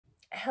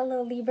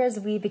Hello Libras,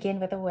 we begin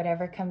with a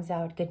whatever comes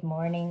out. Good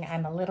morning.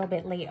 I'm a little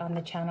bit late on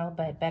the channel,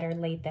 but better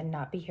late than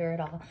not be here at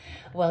all.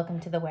 Welcome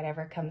to the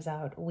whatever comes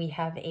out. We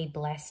have a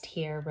blessed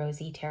here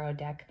Rosie tarot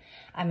deck.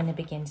 I'm going to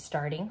begin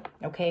starting.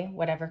 Okay,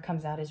 whatever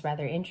comes out is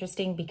rather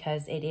interesting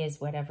because it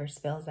is whatever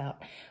spills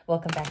out.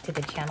 Welcome back to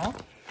the channel,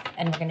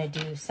 and we're going to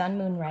do Sun,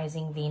 Moon,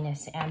 Rising,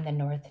 Venus, and the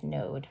North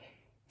Node.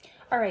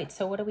 All right,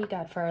 so what do we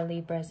got for our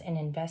Libras in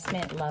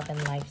investment, love,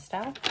 and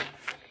lifestyle?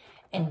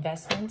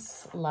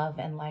 Investments, love,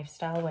 and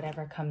lifestyle,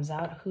 whatever comes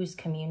out. Who's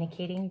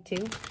communicating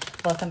to?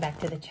 Welcome back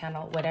to the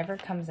channel. Whatever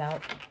comes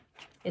out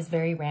is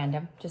very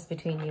random, just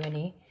between you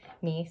and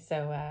me.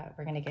 So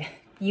we're going to get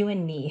you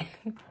and me.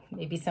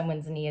 Maybe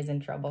someone's knee is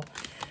in trouble.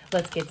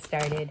 Let's get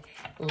started.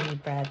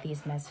 Libra,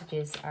 these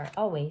messages are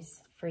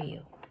always for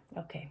you.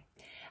 Okay.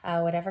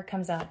 Whatever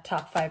comes out,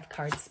 top 5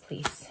 cards,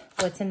 please.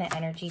 What's in the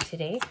energy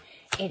today?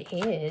 It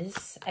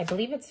is, I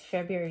believe it's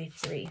February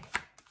 3.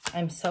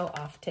 I'm so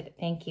off today.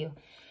 Thank you.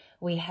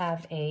 We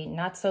have a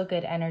not so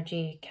good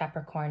energy,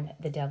 Capricorn,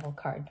 the Devil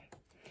card.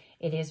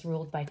 It is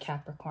ruled by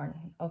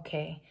Capricorn.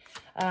 Okay.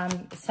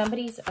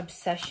 Somebody's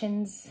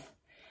obsessions.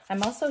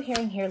 I'm also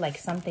hearing here like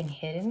something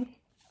hidden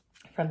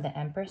from the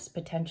Empress,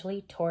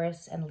 potentially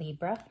Taurus and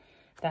Libra.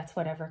 That's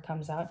whatever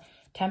comes out.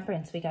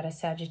 Temperance, we got a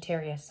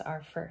Sagittarius,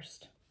 our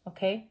first.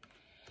 Okay.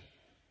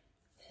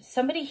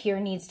 Somebody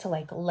here needs to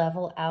like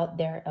level out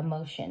their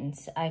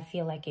emotions. I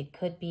feel like it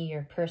could be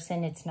your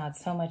person. It's not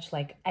so much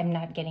like, I'm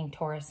not getting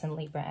Taurus and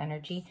Libra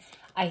energy.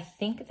 I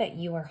think that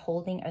you are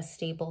holding a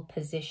stable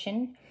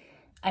position.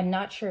 I'm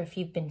not sure if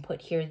you've been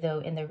put here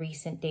though in the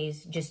recent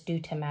days just due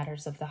to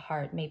matters of the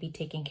heart, maybe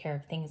taking care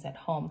of things at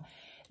home.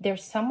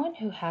 There's someone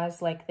who has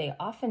like,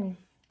 I'm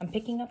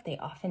picking up, they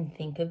often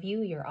think of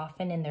you. You're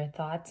often in their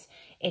thoughts.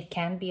 It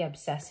can be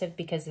obsessive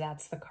because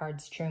that's the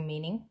card's true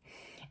meaning.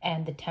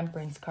 And the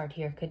Temperance card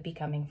here could be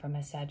coming from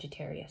a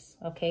Sagittarius,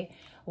 okay?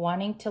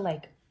 Wanting to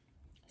like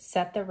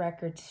set the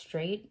record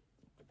straight.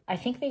 I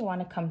think they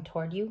want to come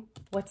toward you.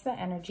 What's the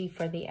energy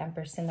for the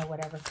Empress in the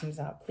whatever comes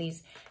out,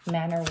 please?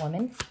 Man or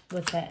woman?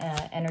 What's the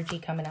energy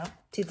coming out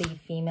to the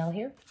female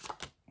here?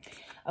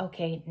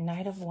 Okay,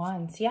 Knight of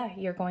Wands. Yeah,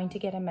 you're going to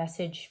get a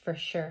message for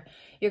sure.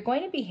 You're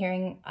going to be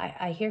hearing,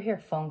 I hear here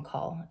phone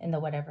call in the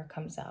whatever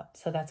comes out.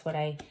 So that's what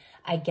I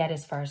get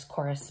as far as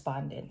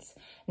correspondence.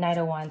 Knight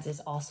of Wands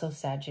is also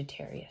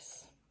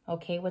Sagittarius.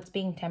 Okay, what's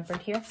being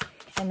tempered here?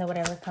 And the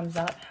whatever comes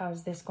out,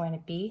 how's this going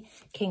to be?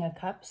 King of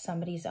Cups,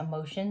 somebody's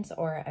emotions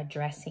or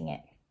addressing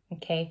it.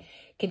 Okay,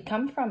 could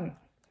come from,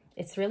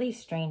 it's really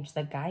strange.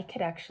 The guy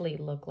could actually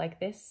look like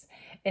this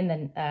in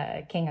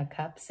the King of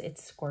Cups.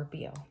 It's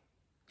Scorpio.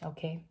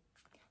 Okay,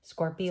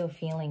 Scorpio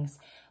feelings.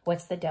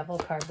 What's the Devil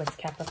card? What's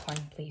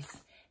Capricorn, please?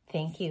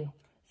 Thank you.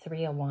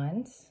 3 of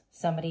Wands.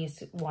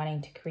 Somebody's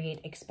wanting to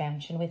create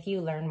expansion with you,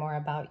 learn more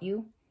about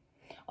you.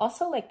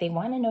 Also, like they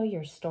want to know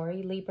your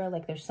story, Libra.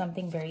 Like there's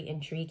something very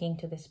intriguing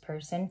to this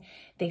person.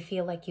 They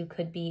feel like you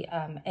could be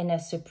in a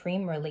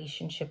supreme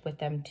relationship with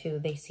them too.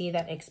 They see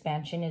that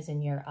expansion is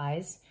in your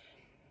eyes.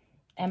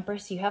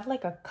 Empress, you have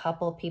like a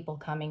couple people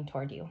coming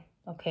toward you.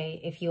 Okay,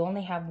 if you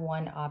only have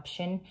one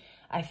option,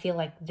 I feel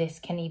like this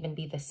can even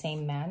be the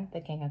same man, the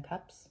King of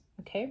Cups.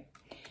 Okay,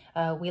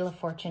 Wheel of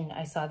Fortune,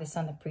 I saw this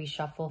on the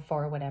pre-shuffle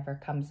for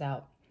whatever comes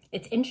out.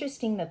 It's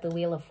interesting that the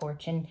Wheel of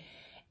Fortune,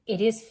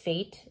 it is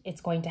fate. It's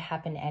going to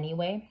happen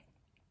anyway.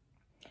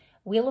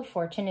 Wheel of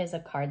Fortune is a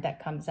card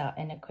that comes out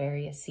in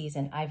Aquarius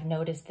season. I've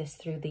noticed this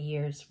through the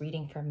years,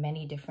 reading for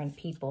many different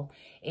people.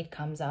 It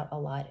comes out a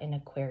lot in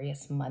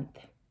Aquarius month.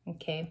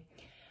 Okay.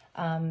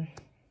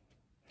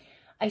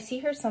 I see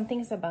here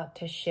something's about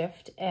to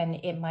shift, and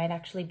it might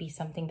actually be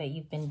something that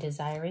you've been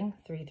desiring.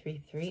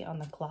 333 on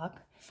the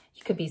clock.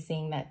 You could be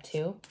seeing that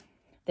too.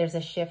 There's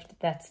a shift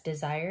that's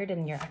desired,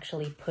 and you're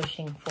actually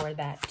pushing for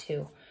that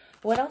too.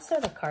 What else are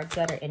the cards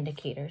that are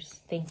indicators?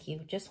 Thank you.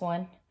 Just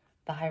one.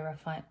 The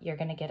Hierophant. You're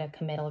going to get a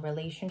committal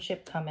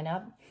relationship coming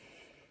up.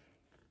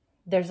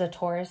 There's a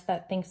Taurus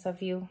that thinks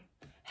of you.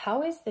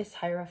 How is this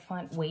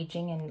Hierophant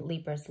waging in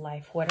Libra's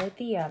life? What are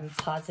the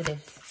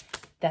positives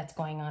that's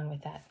going on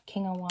with that?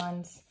 King of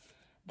Wands,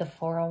 the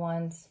 4 of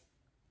Wands.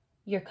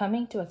 You're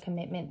coming to a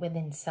commitment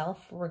within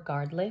self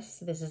regardless.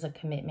 This is a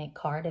commitment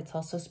card. It's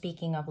also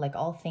speaking of like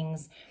all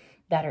things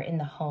that are in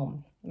the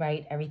home,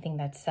 right? Everything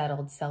that's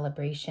settled,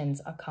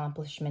 celebrations,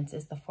 accomplishments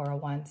is the 4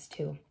 of Wands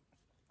too.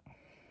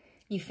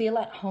 You feel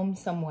at home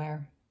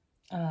somewhere.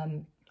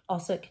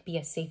 Also, it could be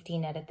a safety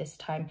net at this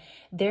time.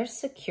 There's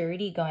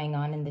security going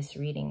on in this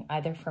reading,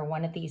 either for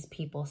one of these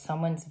people,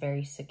 someone's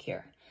very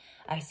secure.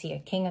 I see a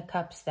King of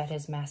Cups that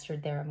has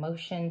mastered their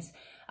emotions.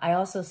 I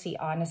also see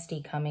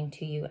honesty coming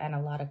to you and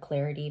a lot of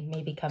clarity,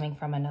 maybe coming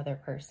from another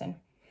person.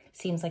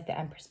 Seems like the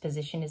Empress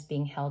position is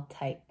being held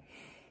tight.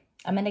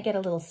 I'm going to get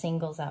a little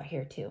singles out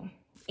here too.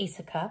 Ace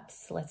of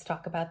Cups. Let's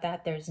talk about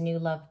that. There's new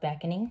love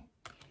beckoning.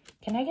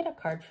 Can I get a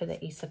card for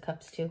the Ace of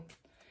Cups too?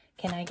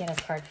 Can I get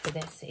a card for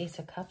this Ace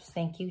of Cups?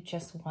 Thank you.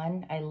 Just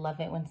one. I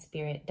love it when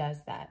Spirit does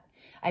that.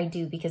 I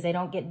do, because I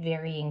don't get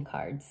varying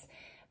cards.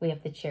 We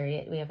have the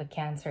Chariot. We have a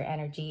Cancer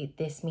energy.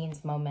 This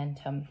means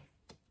momentum.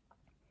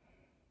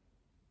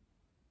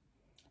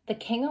 The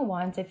King of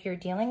Wands, if you're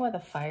dealing with a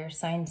fire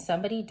sign,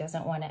 somebody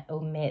doesn't want to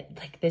omit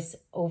like this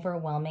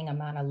overwhelming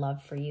amount of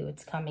love for you.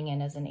 It's coming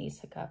in as an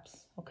Ace of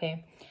Cups,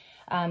 okay?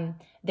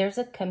 There's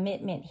a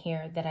commitment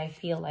here that I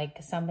feel like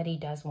somebody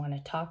does want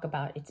to talk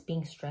about. It's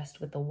being stressed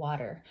with the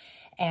water.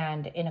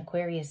 And in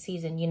Aquarius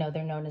season, you know,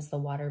 they're known as the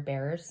water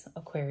bearers,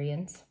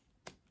 Aquarians.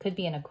 Could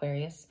be an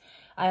Aquarius.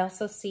 I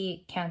also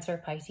see Cancer,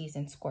 Pisces,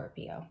 and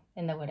Scorpio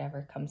in the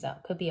whatever comes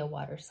out. Could be a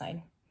water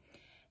sign.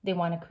 They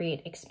want to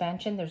create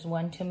expansion. There's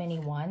one too many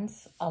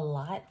wands, a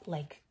lot,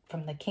 like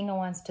from the King of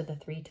Wands to the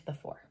 3 to the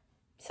 4.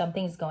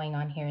 Something's going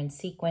on here in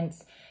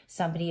sequence.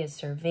 Somebody is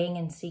surveying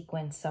in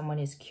sequence. Someone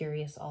is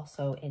curious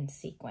also in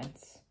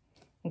sequence.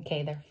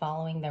 Okay, they're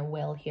following their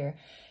will here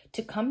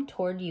to come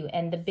toward you.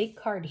 And the big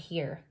card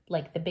here,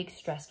 like the big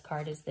stressed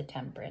card, is the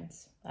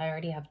Temperance. I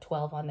already have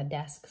 12 on the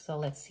desk, so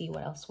let's see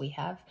what else we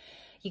have.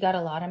 You got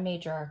a lot of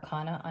major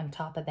arcana on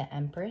top of the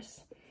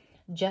Empress.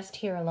 Just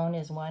here alone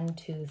is 1,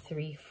 2,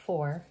 3,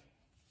 4,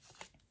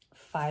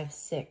 5,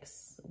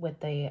 6 with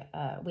the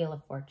Wheel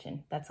of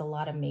Fortune. That's a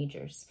lot of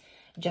majors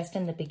just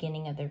in the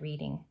beginning of the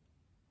reading.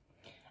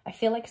 I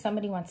feel like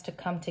somebody wants to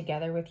come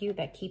together with you.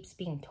 That keeps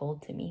being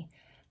told to me.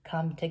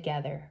 Come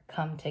together,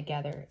 come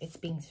together. It's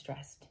being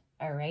stressed.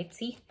 All right,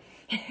 see?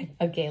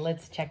 Okay,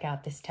 let's check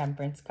out this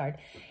Temperance card.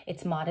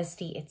 It's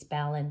modesty, it's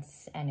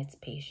balance, and it's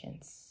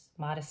patience.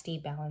 Modesty,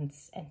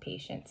 balance, and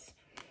patience.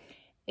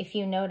 If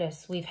you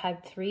notice, we've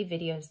had 3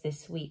 videos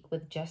this week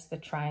with just the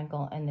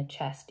triangle and the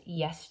chest.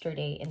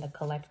 Yesterday in the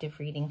collective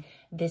reading,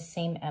 this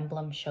same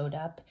emblem showed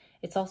up.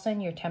 It's also in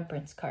your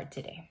Temperance card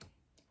today.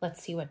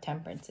 Let's see what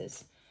Temperance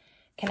is.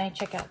 Can I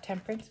check out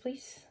Temperance,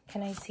 please?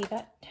 Can I see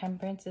that?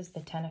 Temperance is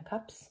the 10 of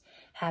Cups.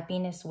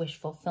 Happiness, wish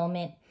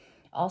fulfillment.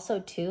 Also,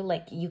 too,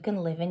 like you can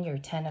live in your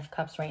 10 of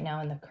Cups right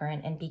now in the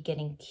current and be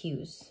getting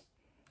cues.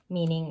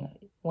 Meaning,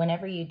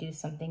 whenever you do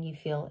something, you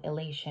feel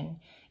elation.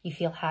 You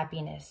feel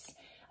happiness.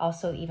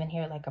 Also, even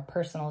here, like a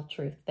personal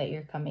truth that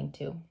you're coming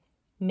to.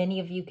 Many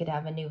of you could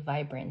have a new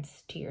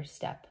vibrance to your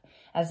step,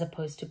 as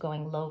opposed to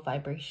going low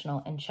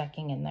vibrational and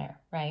checking in there,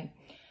 right?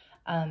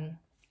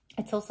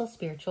 It's also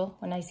spiritual.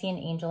 When I see an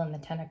angel in the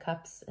 10 of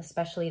Cups,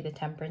 especially the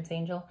Temperance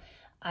angel,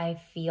 I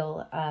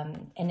feel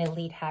an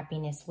elite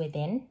happiness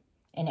within,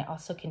 and it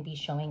also can be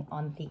showing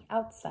on the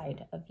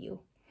outside of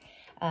you.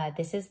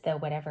 This is the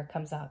whatever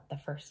comes out, the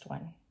first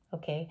one.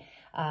 Okay,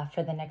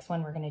 for the next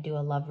one, we're going to do a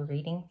love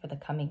reading for the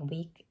coming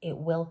week. It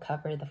will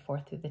cover the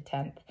 4th through the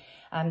 10th.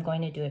 I'm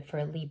going to do it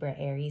for Libra,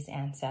 Aries,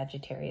 and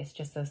Sagittarius,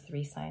 just those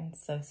 3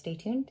 signs. So stay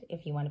tuned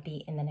if you want to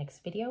be in the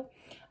next video.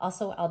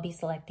 Also, I'll be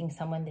selecting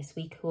someone this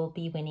week who will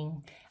be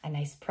winning a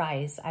nice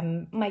prize.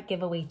 I might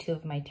give away 2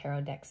 of my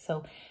tarot decks.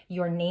 So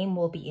your name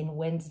will be in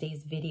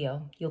Wednesday's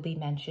video. You'll be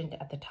mentioned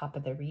at the top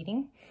of the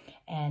reading,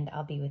 and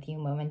I'll be with you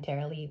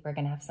momentarily. We're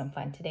going to have some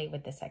fun today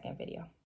with the second video.